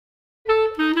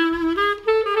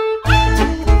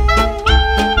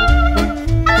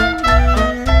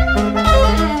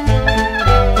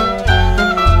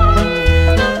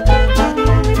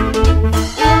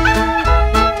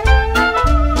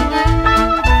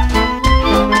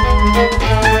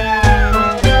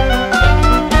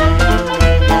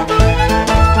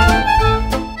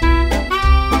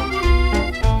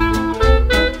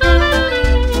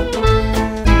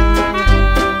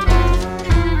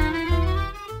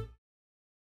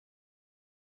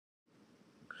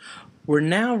We're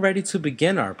now ready to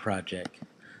begin our project.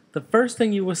 The first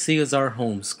thing you will see is our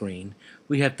home screen.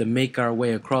 We have to make our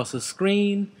way across the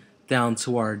screen, down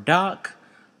to our dock,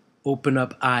 open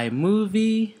up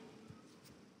iMovie,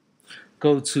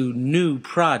 go to New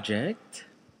Project.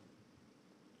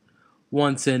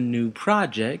 Once in New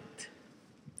Project,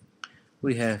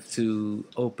 we have to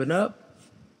open up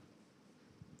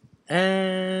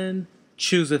and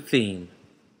choose a theme.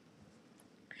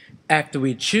 After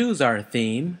we choose our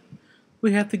theme,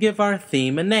 we have to give our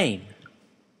theme a name.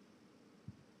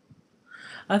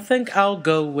 I think I'll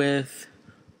go with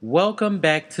Welcome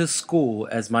Back to School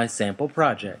as my sample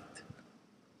project.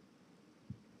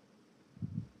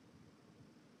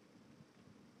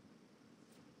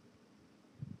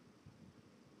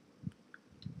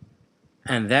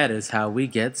 And that is how we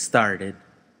get started.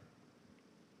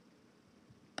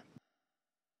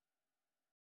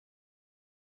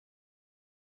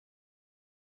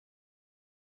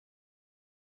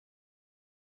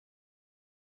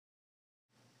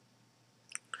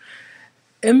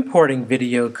 Importing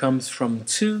video comes from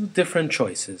two different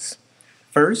choices.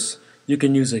 First, you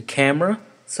can use a camera,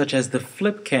 such as the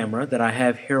flip camera that I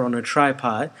have here on a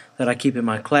tripod that I keep in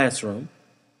my classroom.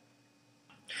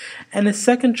 And the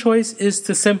second choice is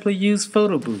to simply use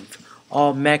Photo Booth.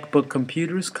 All MacBook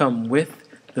computers come with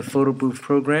the Photo Booth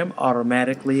program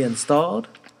automatically installed,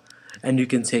 and you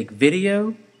can take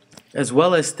video as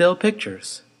well as still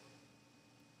pictures.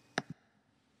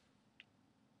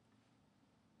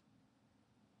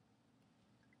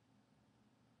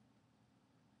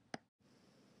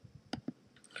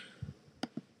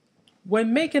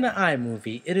 When making an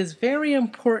iMovie, it is very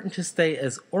important to stay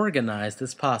as organized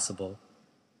as possible.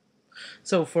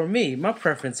 So for me, my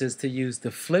preference is to use the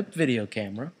flipped video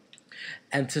camera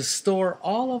and to store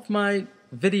all of my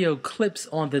video clips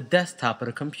on the desktop of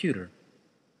the computer.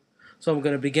 So I'm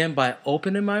going to begin by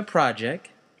opening my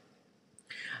project.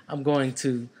 I'm going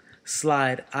to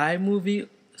slide iMovie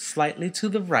slightly to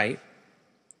the right.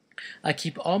 I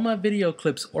keep all my video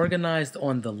clips organized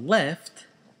on the left,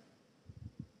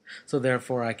 so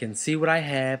therefore I can see what I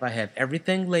have. I have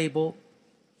everything labeled.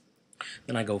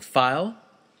 Then I go File,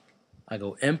 I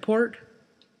go Import,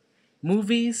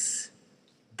 Movies,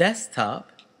 Desktop,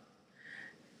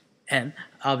 and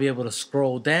I'll be able to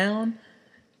scroll down,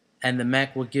 and the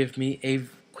Mac will give me a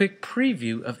quick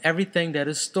preview of everything that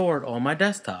is stored on my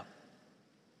desktop.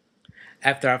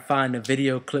 After I find the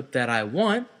video clip that I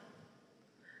want,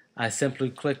 I simply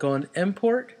click on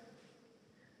Import,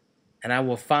 and I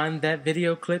will find that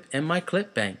video clip in my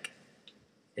clip bank.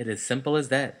 It is simple as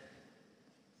that.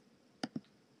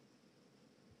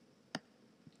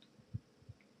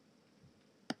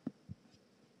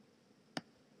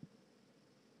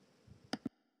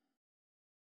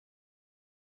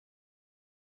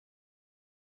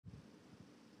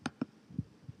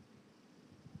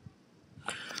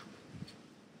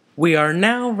 We are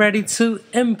now ready to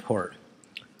import.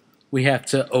 We have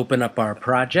to open up our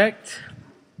project.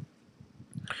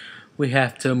 We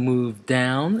have to move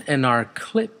down in our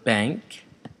clip bank,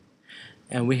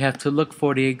 and we have to look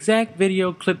for the exact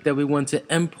video clip that we want to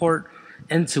import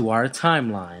into our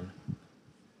timeline.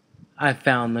 I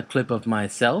found the clip of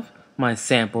myself, my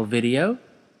sample video.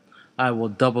 I will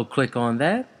double click on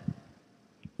that.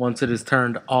 Once it is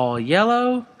turned all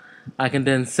yellow, I can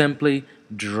then simply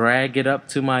drag it up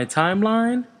to my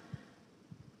timeline,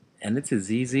 and it's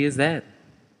as easy as that.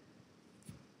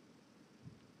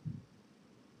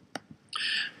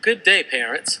 Good day,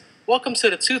 parents. Welcome to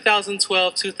the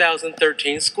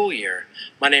 2012-2013 school year.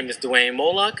 My name is Dwayne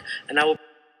Moloch, and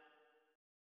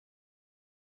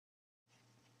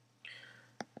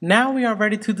Now we are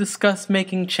ready to discuss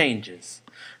making changes.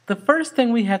 The first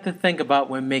thing we have to think about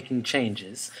when making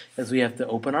changes is we have to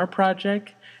open our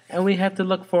project, and we have to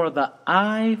look for the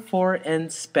I for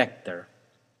Inspector.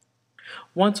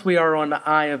 Once we are on the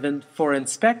I for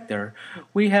Inspector,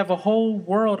 we have a whole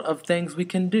world of things we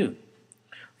can do.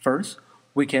 First,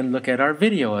 we can look at our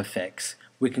video effects.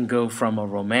 We can go from a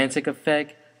romantic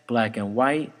effect, black and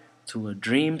white, to a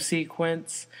dream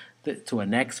sequence, to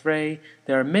an X-ray.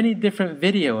 There are many different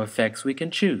video effects we can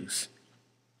choose.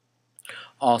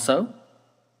 Also,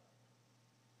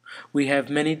 we have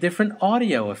many different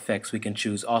audio effects we can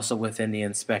choose also within the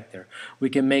inspector.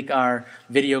 We can make our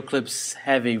video clips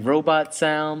have a robot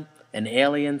sound, an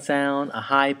alien sound, a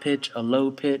high pitch, a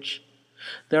low pitch.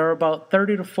 There are about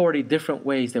 30 to 40 different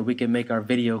ways that we can make our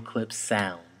video clips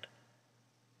sound.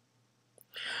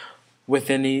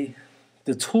 Within the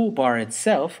toolbar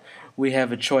itself, we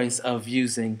have a choice of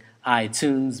using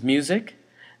iTunes Music,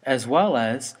 as well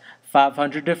as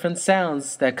 500 different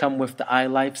sounds that come with the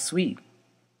iLife suite.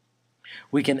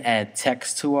 We can add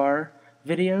text to our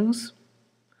videos.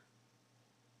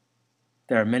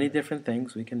 There are many different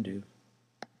things we can do.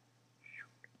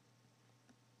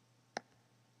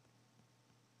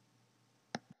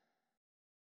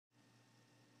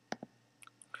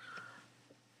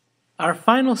 Our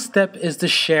final step is the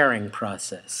sharing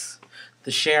process. The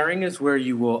sharing is where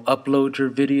you will upload your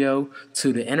video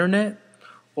to the internet,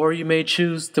 or you may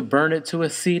choose to burn it to a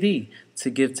CD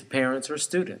to give to parents or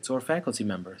students or faculty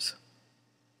members.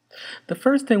 The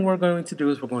first thing we're going to do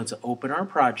is we're going to open our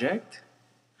project,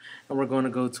 and we're going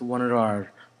to go to one of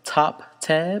our top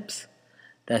tabs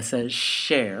that says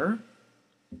Share.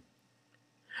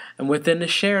 And within the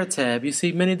Share tab, you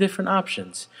see many different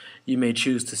options. You may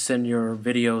choose to send your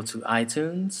video to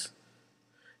iTunes.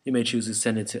 You may choose to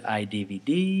send it to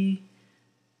iDVD.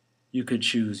 You could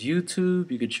choose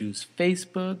YouTube. You could choose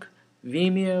Facebook,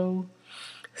 Vimeo,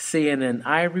 CNN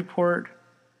iReport.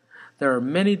 There are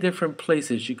many different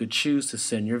places you could choose to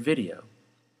send your video.